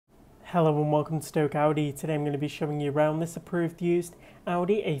Hello and welcome to Stoke Audi. Today I'm going to be showing you around this approved used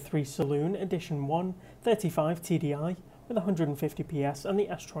Audi A3 Saloon Edition 1 35 TDI with 150 PS and the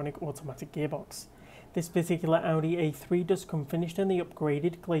S-tronic automatic gearbox. This particular Audi A3 does come finished in the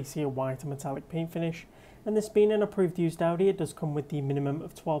upgraded Glacier White and metallic paint finish, and this being an approved used Audi, it does come with the minimum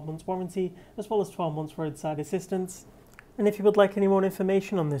of 12 months warranty as well as 12 months roadside assistance. And if you would like any more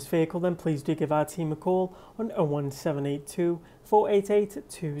information on this vehicle, then please do give our team a call on 01782 488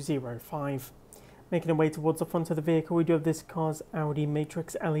 205. Making our way towards the front of the vehicle, we do have this car's Audi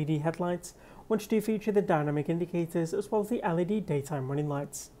Matrix LED headlights, which do feature the dynamic indicators as well as the LED daytime running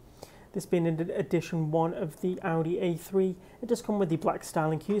lights. This being in edition 1 of the Audi A3, it does come with the black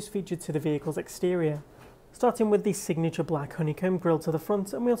styling cues featured to the vehicle's exterior, starting with the signature black honeycomb grille to the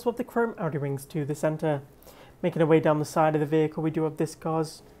front, and we also have the chrome Audi rings to the centre. Making our way down the side of the vehicle, we do have this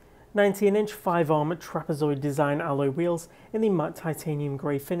car's 19-inch 5-arm trapezoid design alloy wheels in the matte titanium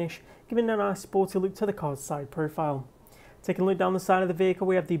grey finish, giving a nice sporty look to the car's side profile. Taking a look down the side of the vehicle,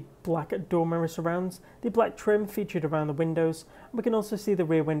 we have the black door mirror surrounds, the black trim featured around the windows, and we can also see the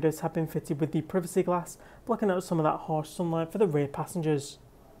rear windows have been fitted with the privacy glass, blocking out some of that harsh sunlight for the rear passengers.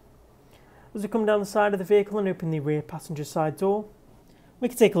 As we come down the side of the vehicle and open the rear passenger side door, we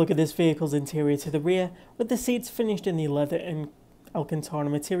can take a look at this vehicle's interior to the rear, with the seats finished in the leather and Alcantara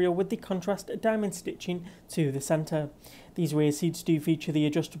material with the contrast diamond stitching to the centre. These rear seats do feature the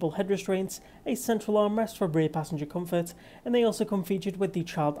adjustable head restraints, a central armrest for rear passenger comfort, and they also come featured with the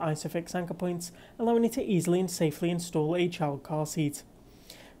child ISOFIX anchor points, allowing you to easily and safely install a child car seat.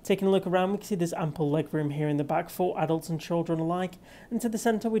 Taking a look around, we can see there's ample legroom here in the back for adults and children alike, and to the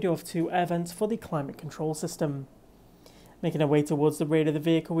centre we do have two air vents for the climate control system. Making our way towards the rear of the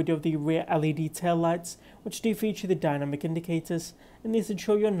vehicle, we do have the rear LED tail lights, which do feature the dynamic indicators, and these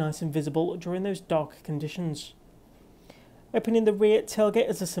ensure you're nice and visible during those dark conditions. Opening the rear tailgate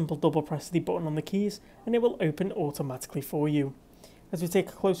is a simple double press of the button on the keys, and it will open automatically for you. As we take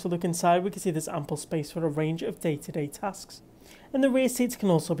a closer look inside, we can see there's ample space for a range of day-to-day tasks, and the rear seats can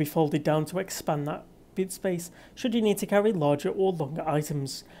also be folded down to expand that boot space should you need to carry larger or longer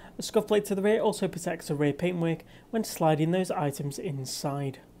items. A scuff plate to the rear also protects the rear paintwork when sliding those items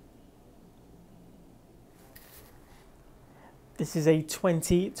inside. This is a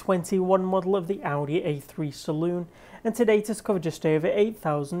 2021 model of the Audi A3 Saloon, and to date has covered just over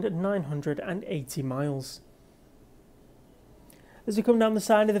 8,980 miles. As we come down the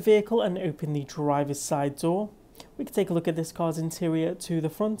side of the vehicle and open the driver's side door, we can take a look at this car's interior to the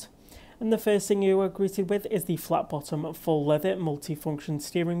front. And the first thing you are greeted with is the flat bottom full leather multi-function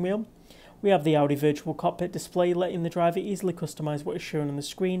steering wheel. We have the Audi virtual cockpit display, letting the driver easily customise what is shown on the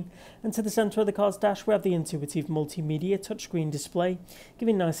screen, and to the centre of the car's dash we have the intuitive multimedia touchscreen display,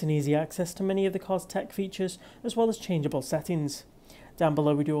 giving nice and easy access to many of the car's tech features as well as changeable settings. Down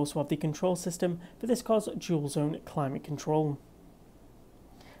below we do also have the control system for this car's dual zone climate control.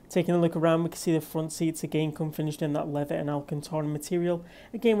 Taking a look around, we can see the front seats again come finished in that leather and Alcantara material,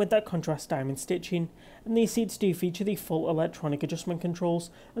 again with that contrast diamond stitching, and these seats do feature the full electronic adjustment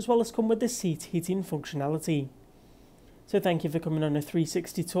controls as well as come with the seat heating functionality. So thank you for coming on a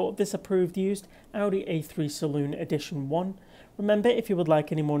 360 tour of this approved used Audi A3 Saloon Edition 1. Remember, if you would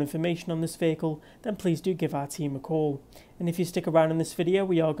like any more information on this vehicle, then please do give our team a call. And if you stick around in this video,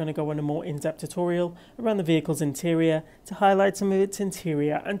 we are going to go on a more in-depth tutorial around the vehicle's interior to highlight some of its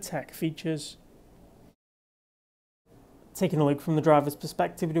interior and tech features. Taking a look from the driver's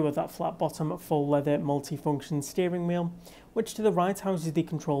perspective, we do have that flat bottom full leather multi-function steering wheel, which to the right houses the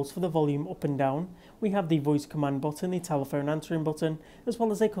controls for the volume up and down. We have the voice command button, the telephone answering button, as well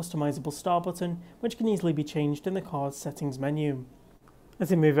as a customisable start button, which can easily be changed in the car's settings menu.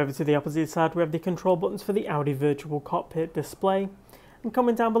 As we move over to the opposite side, we have the control buttons for the Audi virtual cockpit display. And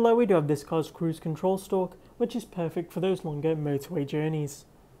coming down below, we do have this car's cruise control stalk, which is perfect for those longer motorway journeys.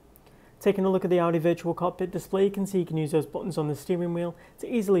 Taking a look at the Audi virtual cockpit display, you can see you can use those buttons on the steering wheel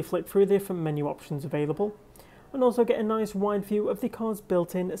to easily flip through the different menu options available, and also get a nice wide view of the car's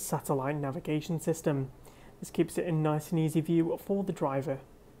built-in satellite navigation system. This keeps it in nice and easy view for the driver.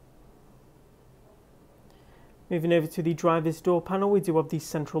 Moving over to the driver's door panel, we do have the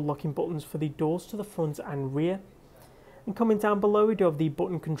central locking buttons for the doors to the front and rear. And coming down below, we do have the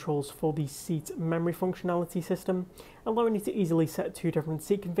button controls for the seat memory functionality system, allowing you to easily set two different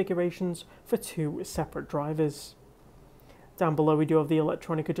seat configurations for two separate drivers. Down below we do have the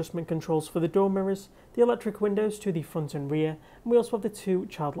electronic adjustment controls for the door mirrors, the electric windows to the front and rear, and we also have the two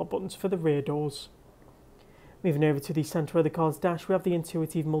child lock buttons for the rear doors. Moving over to the centre of the car's dash, we have the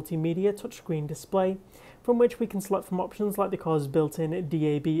intuitive multimedia touchscreen display, from which we can select from options like the car's built-in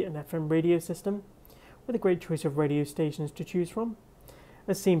DAB and FM radio system, with a great choice of radio stations to choose from.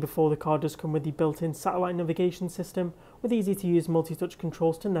 As seen before, the car does come with the built-in satellite navigation system with easy-to-use multi-touch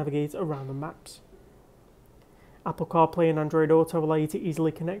controls to navigate around the maps. Apple CarPlay and Android Auto allow you to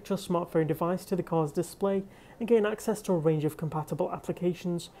easily connect your smartphone device to the car's display and gain access to a range of compatible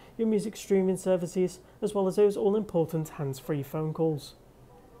applications, your music streaming services, as well as those all-important hands-free phone calls.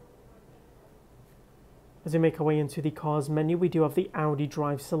 As we make our way into the car's menu, we do have the Audi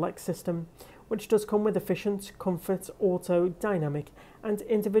Drive Select system, which does come with efficient, comfort, auto, dynamic, and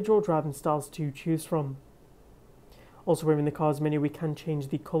individual driving styles to choose from. Also within the car's menu, we can change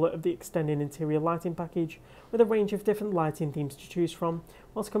the colour of the extended interior lighting package with a range of different lighting themes to choose from,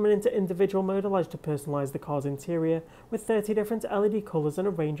 whilst coming into individual mode allows you to personalise the car's interior with 30 different LED colours and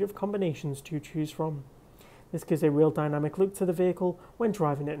a range of combinations to choose from. This gives a real dynamic look to the vehicle when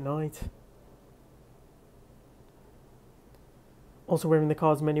driving at night. Also within the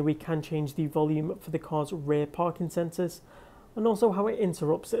car's menu, we can change the volume for the car's rear parking sensors and also how it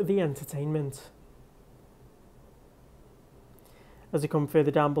interrupts the entertainment. As we come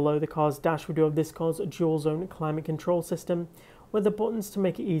further down below the car's dash, we do have this car's dual zone climate control system with the buttons to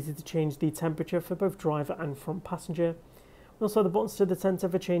make it easy to change the temperature for both driver and front passenger. We also have the buttons to the centre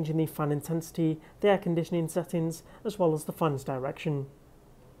for changing the fan intensity, the air conditioning settings, as well as the fan's direction.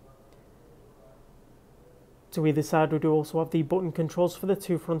 To either side, we do also have the button controls for the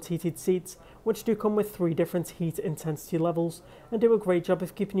two front heated seats, which do come with 3 different heat intensity levels and do a great job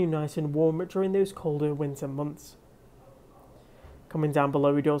of keeping you nice and warm during those colder winter months. Coming down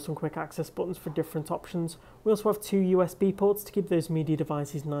below, we do have some quick access buttons for different options. We also have 2 USB ports to keep those media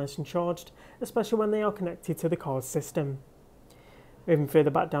devices nice and charged, especially when they are connected to the car's system. Moving further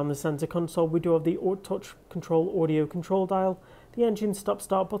back down the centre console, we do have the touch control audio control dial, the engine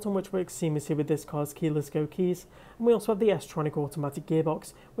stop-start button which works seamlessly with this car's keyless go keys, and we also have the S-tronic automatic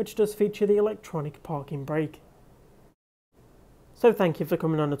gearbox which does feature the electronic parking brake. So thank you for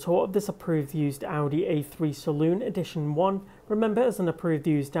coming on a tour of this approved used Audi A3 Saloon Edition 1. Remember, as an approved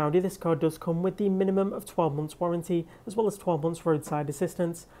used Audi, this car does come with the minimum of 12 months warranty as well as 12 months roadside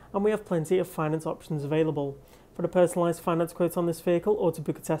assistance, and we have plenty of finance options available. For a personalised finance quote on this vehicle or to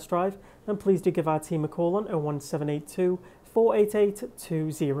book a test drive, then please do give our team a call on 01782 488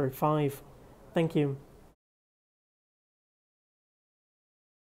 205. Thank you.